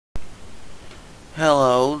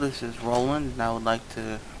Hello, this is Roland, and I would like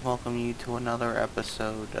to welcome you to another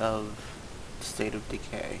episode of State of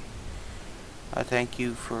Decay. I thank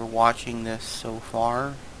you for watching this so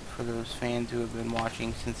far. For those fans who have been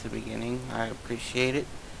watching since the beginning, I appreciate it.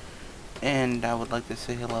 And I would like to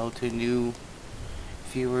say hello to new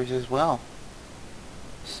viewers as well.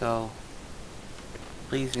 So,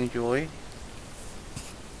 please enjoy.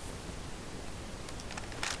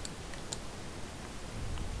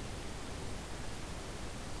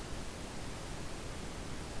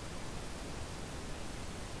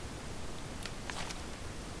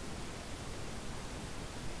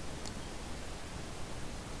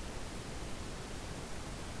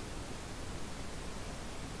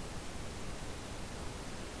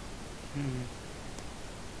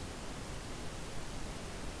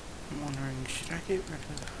 I'm wondering, should I get rid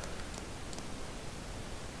of...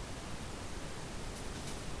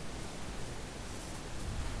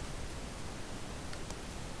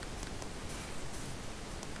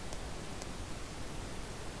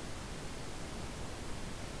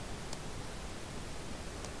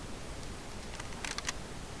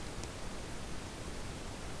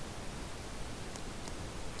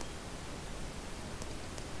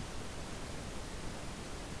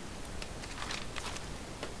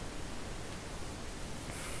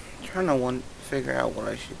 I'm trying to figure out what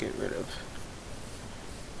I should get rid of.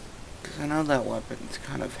 Because I know that weapon's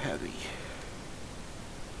kind of heavy.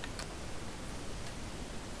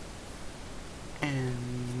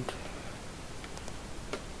 And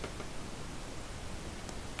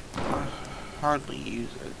I hardly use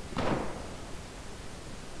it.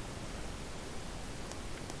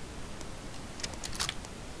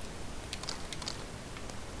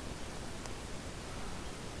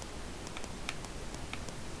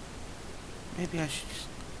 Maybe I should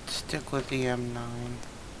stick with the M9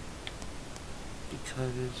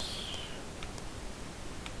 because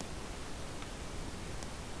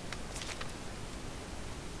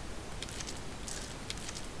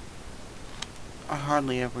I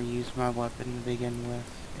hardly ever use my weapon to begin with,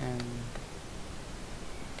 and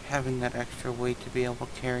having that extra weight to be able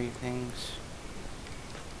to carry things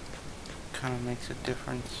kind of makes a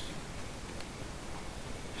difference.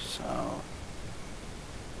 So,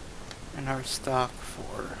 in our stock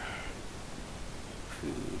for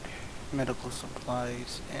food, medical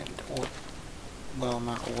supplies, and oil, well,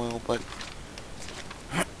 not oil, but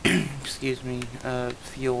excuse me,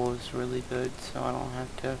 fuel is really good, so I don't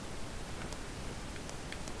have to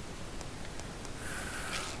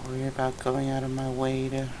worry about going out of my way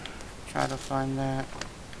to try to find that.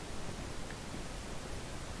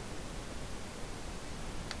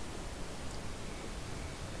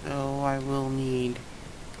 Though I will need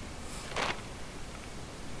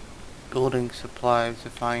building supplies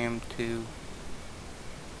if I am to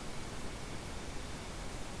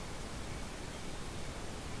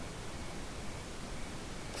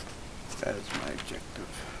that is my objective.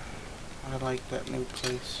 I like that new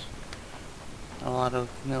place. A lot of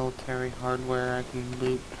military hardware I can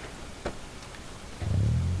loot.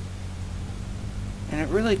 And it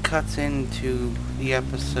really cuts into the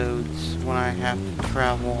episodes when I have to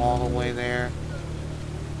travel all the way there.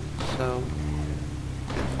 So,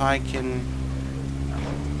 if I can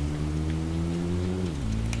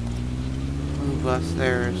move us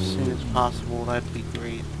there as soon as possible, that'd be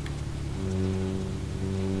great.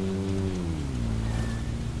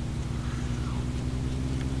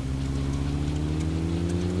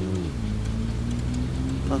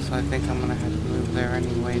 Plus, I think I'm gonna have to move there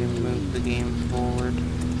anyway to move the game forward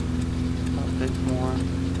a bit more.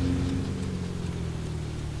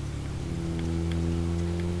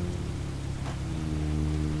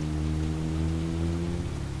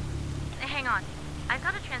 Hang on. I've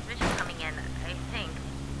got a transmission coming in, I think.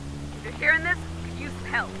 If you're hearing this, could use some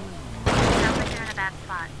help. Sounds like they're in a bad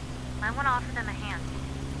spot. I want to offer them a hand.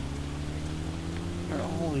 They're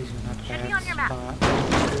always in a Should be bad on your map. spot.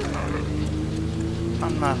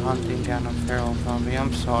 I'm not hunting down a feral zombie,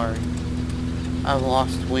 I'm sorry. I've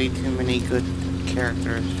lost way too many good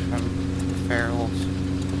characters from the ferals.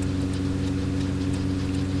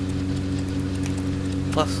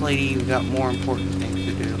 Plus, lady, you've got more important things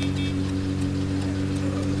to do.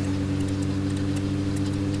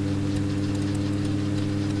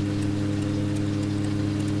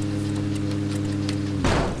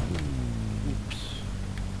 Oops.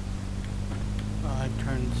 I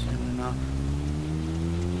turned soon enough.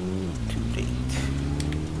 Too late.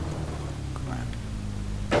 Crap.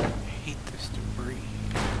 I hate this debris.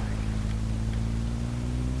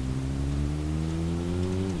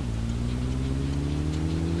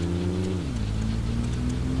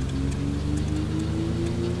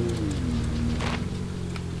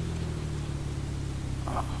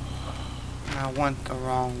 went the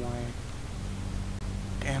wrong way.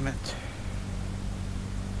 Damn it.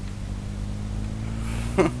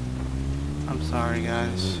 I'm sorry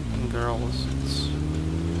guys and girls, it's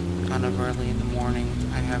kind of early in the morning.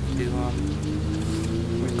 I have to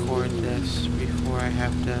record this before I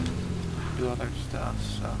have to do other stuff,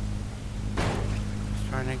 so just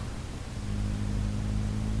trying to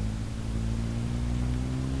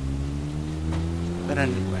but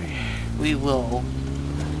anyway, we will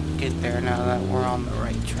get there now that we're on the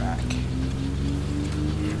right track.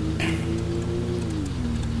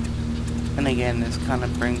 And again, this kind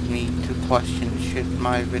of brings me to question, should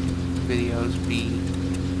my videos be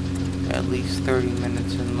at least 30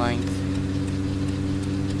 minutes in length?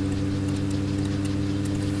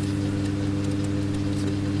 It's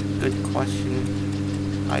a good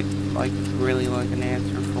question. I'd really like an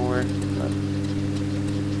answer for it, but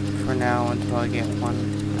for now, until I get one,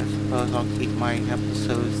 I suppose I'll keep my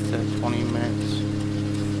episodes to 20 minutes.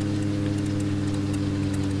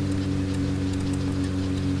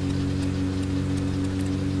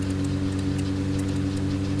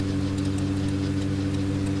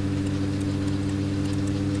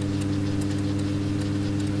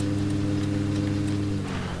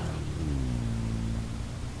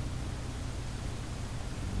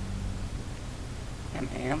 An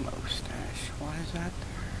ammo stash. Why is that there?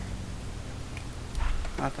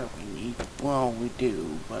 Not that we need it. Well, we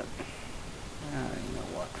do, but you know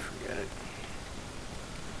what? Forget it.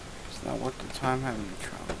 It's not worth the time having to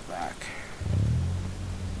travel back.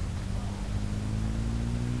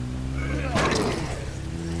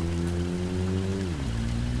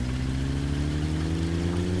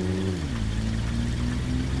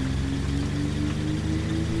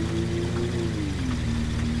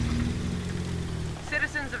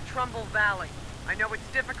 Citizens of Trumbull Valley, I know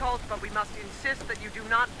it's difficult, but we must insist that you do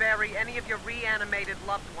not bury any of your reanimated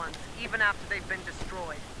loved ones, even after they've been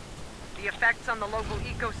destroyed. The effects on the local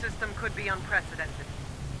ecosystem could be unprecedented.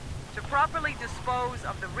 To properly dispose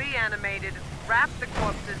of the reanimated, wrap the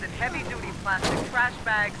corpses in heavy-duty plastic trash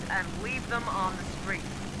bags and leave them on the street.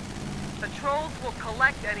 Patrols will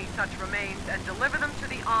collect any such remains and deliver them to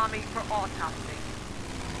the Army for autopsy.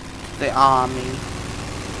 The Army.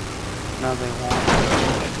 No, they won't.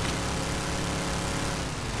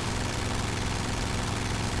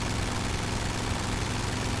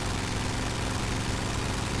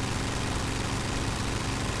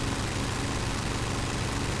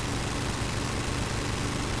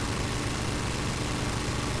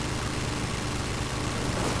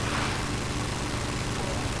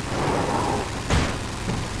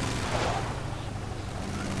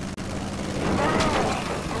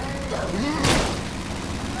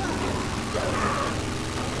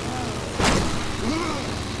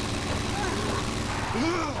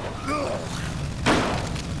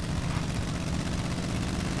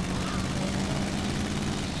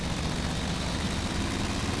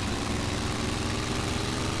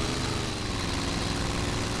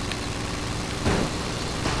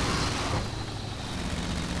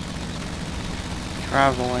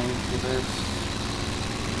 Traveling to this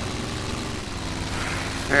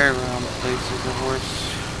fairground place is a worse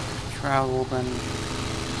travel than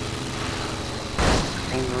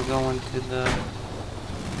when we're going to the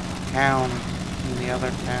town, in the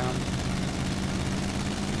other town.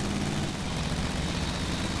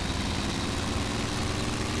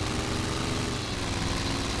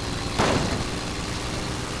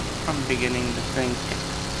 I'm beginning to think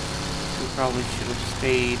we probably should have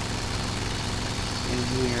stayed in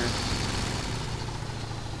here.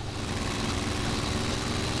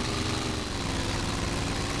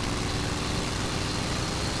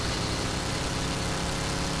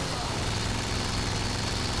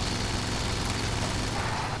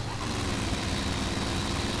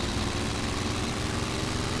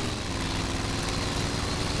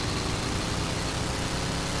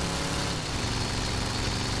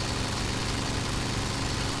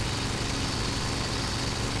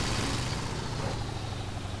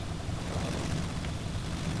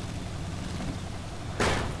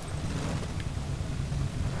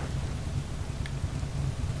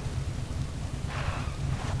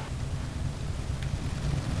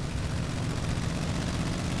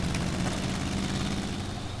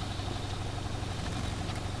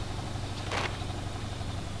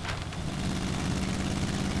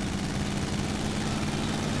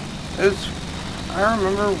 I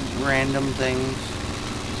remember random things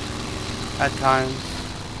at times,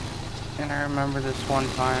 and I remember this one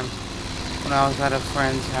time when I was at a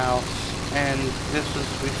friend's house, and this was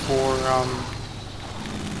before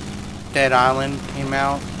Dead Island came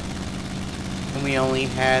out, and we only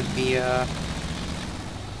had the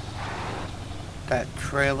that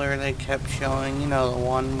trailer they kept showing, you know, the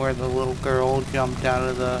one where the little girl jumped out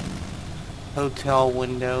of the hotel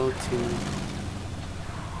window to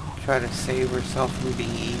try to save herself from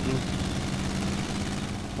being eaten.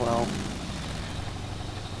 Well,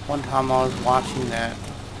 one time I was watching that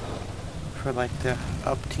for like the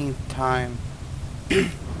upteenth time,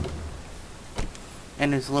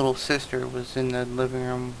 and his little sister was in the living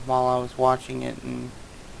room while I was watching it, and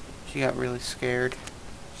she got really scared.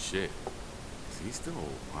 Shit. Is he still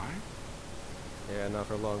alive? Yeah, not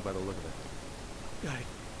for long by the look of it. Gotta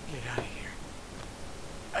get out of here.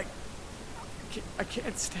 I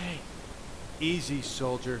can't stay. Easy,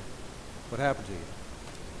 soldier. What happened to you?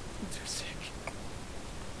 I'm too sick.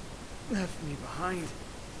 Left me behind.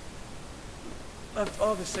 Left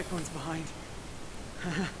all the sick ones behind.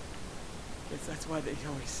 Guess that's why they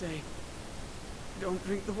always say, don't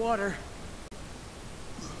drink the water.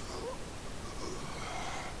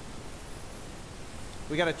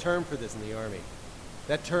 We got a term for this in the Army.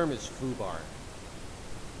 That term is FUBAR.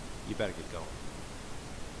 You better get going.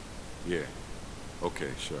 Yeah.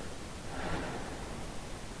 Okay, sure.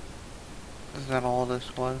 Is that all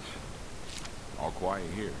this was? All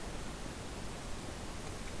quiet here.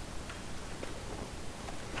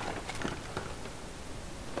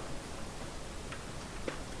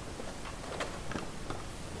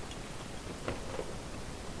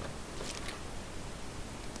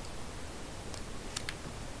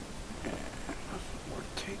 Nothing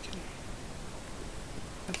worth taking.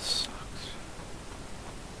 That sucks.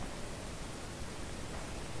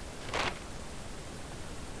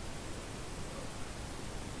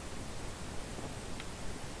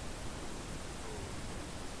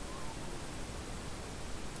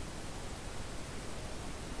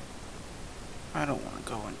 I don't want to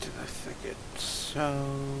go into the thicket, so...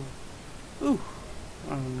 Ooh!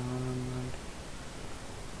 Oh no, never mind.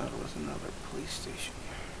 Thought it was another police station.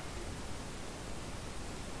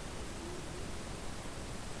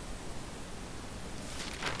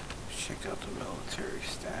 Check out the military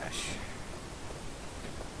stash.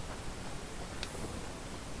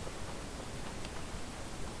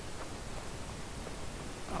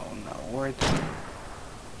 Oh no, where'd they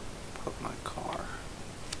put my car?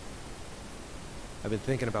 I've been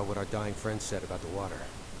thinking about what our dying friend said about the water.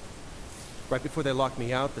 Right before they locked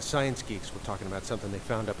me out, the science geeks were talking about something they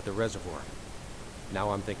found up at the reservoir.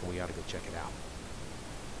 Now I'm thinking we ought to go check it out.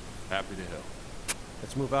 Happy to help.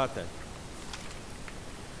 Let's move out then.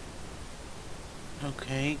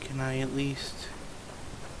 Okay, can I at least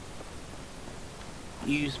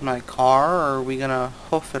use my car, or are we gonna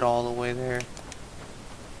hoof it all the way there?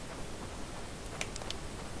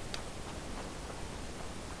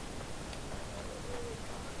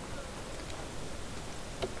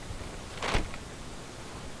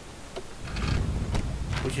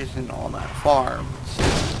 Which isn't all that far. But still.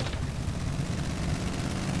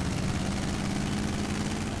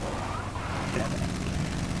 Dead end.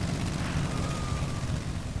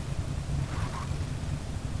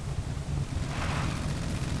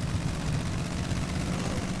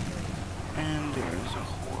 And there's a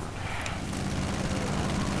horde.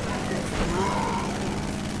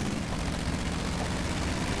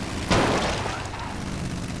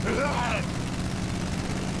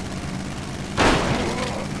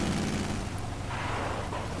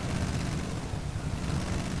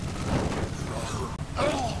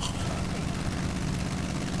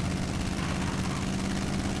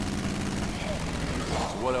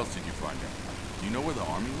 What else did you find out? Do you know where the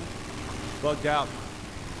army went? Bugged out.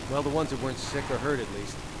 Well, the ones that weren't sick or hurt, at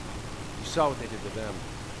least. You saw what they did to them.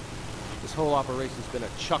 This whole operation's been a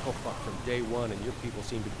chuckle fuck from day one, and your people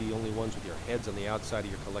seem to be the only ones with your heads on the outside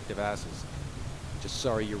of your collective asses. Just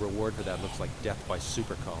sorry your reward for that looks like death by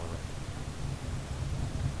super cholera.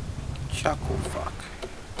 Chuckle fuck.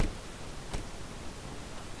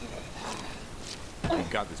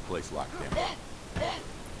 We've got this place locked down.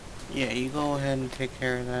 Yeah, you go ahead and take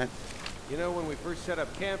care of that. You know, when we first set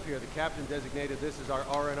up camp here, the captain designated this as our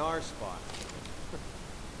R&R spot.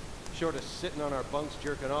 Short of sitting on our bunks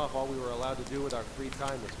jerking off, all we were allowed to do with our free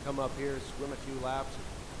time was come up here, swim a few laps, and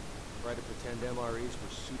try to pretend MREs were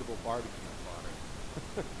suitable barbecue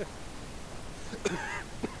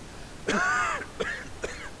fodder.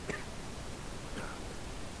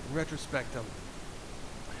 In retrospect, I'm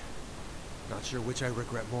not sure which I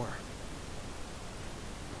regret more.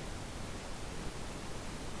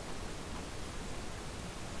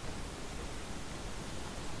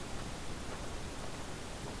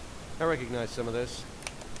 I recognize some of this.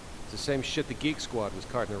 It's the same shit the Geek Squad was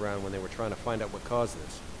carting around when they were trying to find out what caused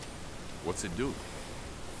this. What's it do?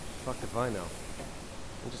 Fuck if I know.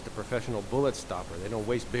 I'm just a professional bullet stopper. They don't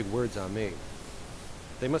waste big words on me.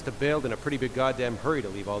 They must have bailed in a pretty big goddamn hurry to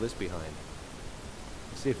leave all this behind.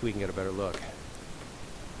 Let's see if we can get a better look.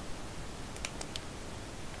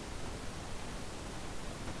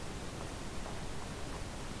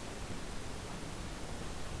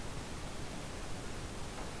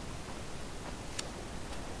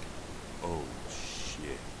 Oh,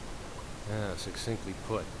 shit. Yeah, succinctly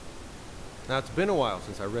put. Now, it's been a while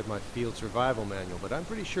since I read my field survival manual, but I'm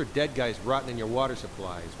pretty sure dead guys rotting in your water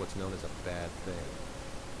supply is what's known as a bad thing.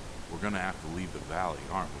 We're gonna have to leave the valley,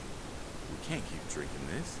 aren't we? We can't keep drinking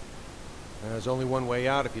this. There's only one way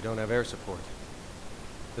out if you don't have air support.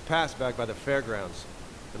 The pass back by the fairgrounds.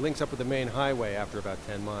 It links up with the main highway after about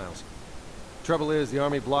 10 miles. Trouble is, the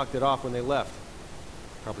army blocked it off when they left.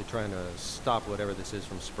 Probably trying to stop whatever this is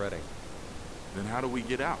from spreading. Then how do we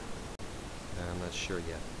get out? I'm not sure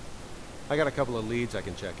yet. I got a couple of leads I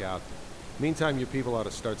can check out. Meantime, your people ought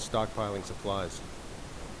to start stockpiling supplies.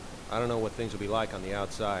 I don't know what things will be like on the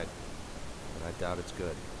outside, but I doubt it's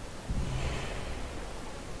good.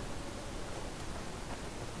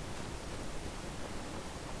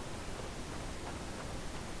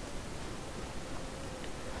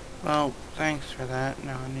 Well, thanks for that.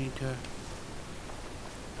 Now I need to...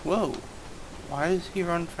 Whoa! Why does he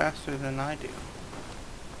run faster than I do?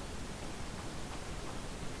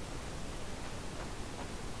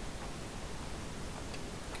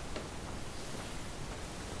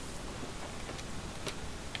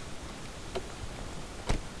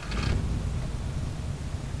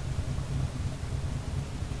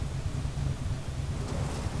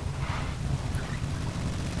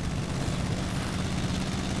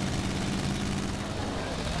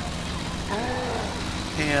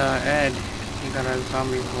 Hey, Ed, you got a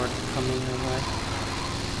zombie horde coming your way.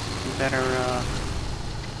 You better,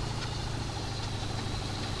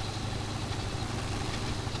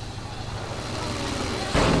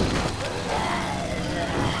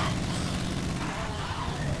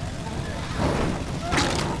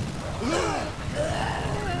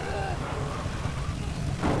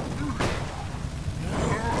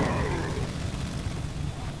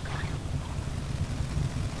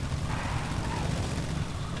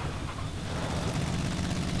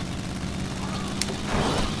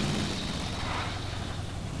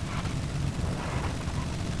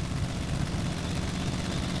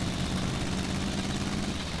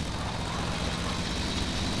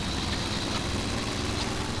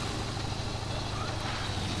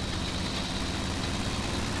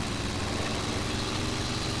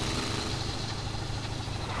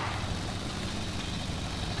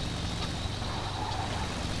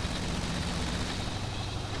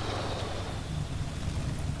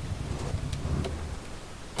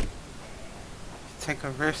 take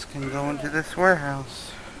a risk and go into this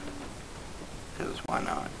warehouse. Because why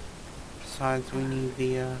not? Besides, we need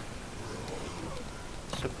the,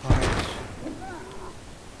 supplies.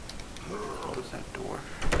 Close that door.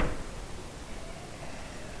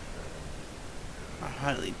 I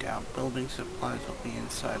highly doubt building supplies will be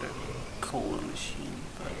inside a cola machine,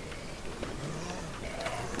 but...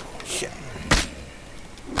 Shit.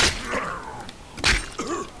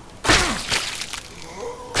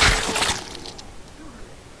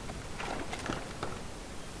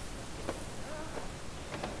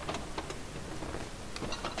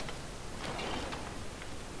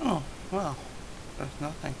 Oh, well, there's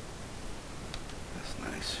nothing. That's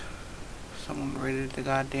nice. Someone raided the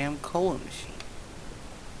goddamn cola machine.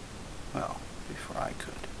 Well, before I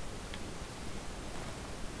could.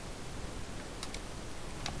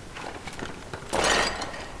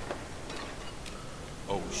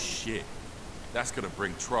 Oh shit. That's gonna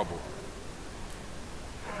bring trouble.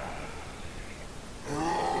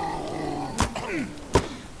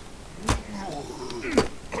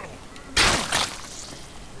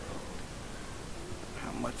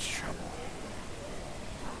 How much trouble?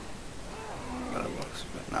 But it looks,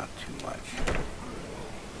 but not too much.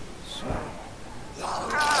 So.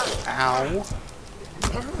 Ow.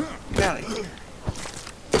 Get out of here.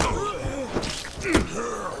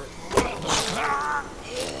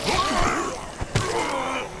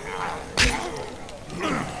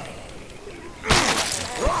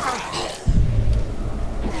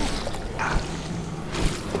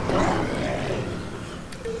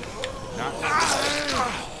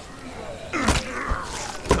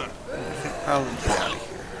 Probably get out of here.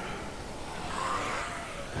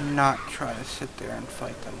 And not try to sit there and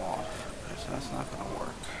fight them off, because that's not going to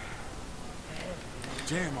work.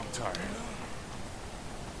 Damn, I'm tired.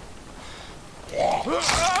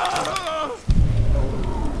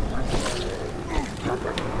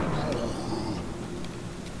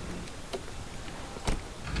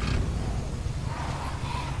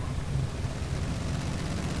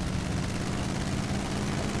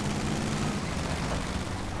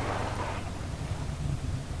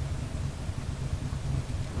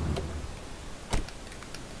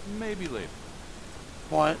 Maybe later.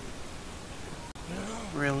 What?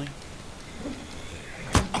 Really?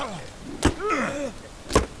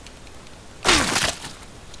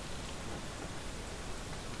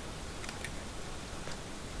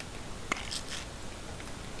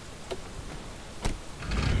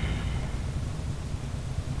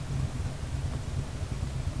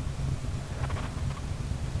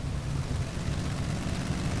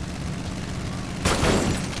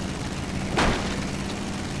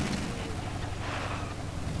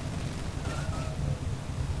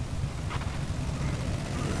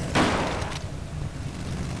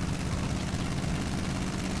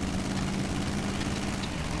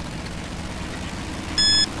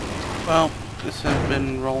 Well, this has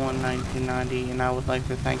been Roland 1990, and I would like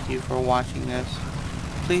to thank you for watching this.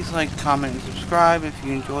 Please like, comment, and subscribe if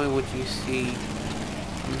you enjoy what you see.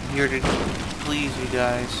 I'm here to please you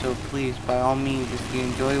guys, so please, by all means, if you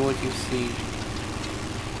enjoy what you see,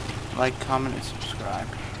 like, comment, and subscribe.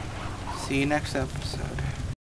 See you next episode.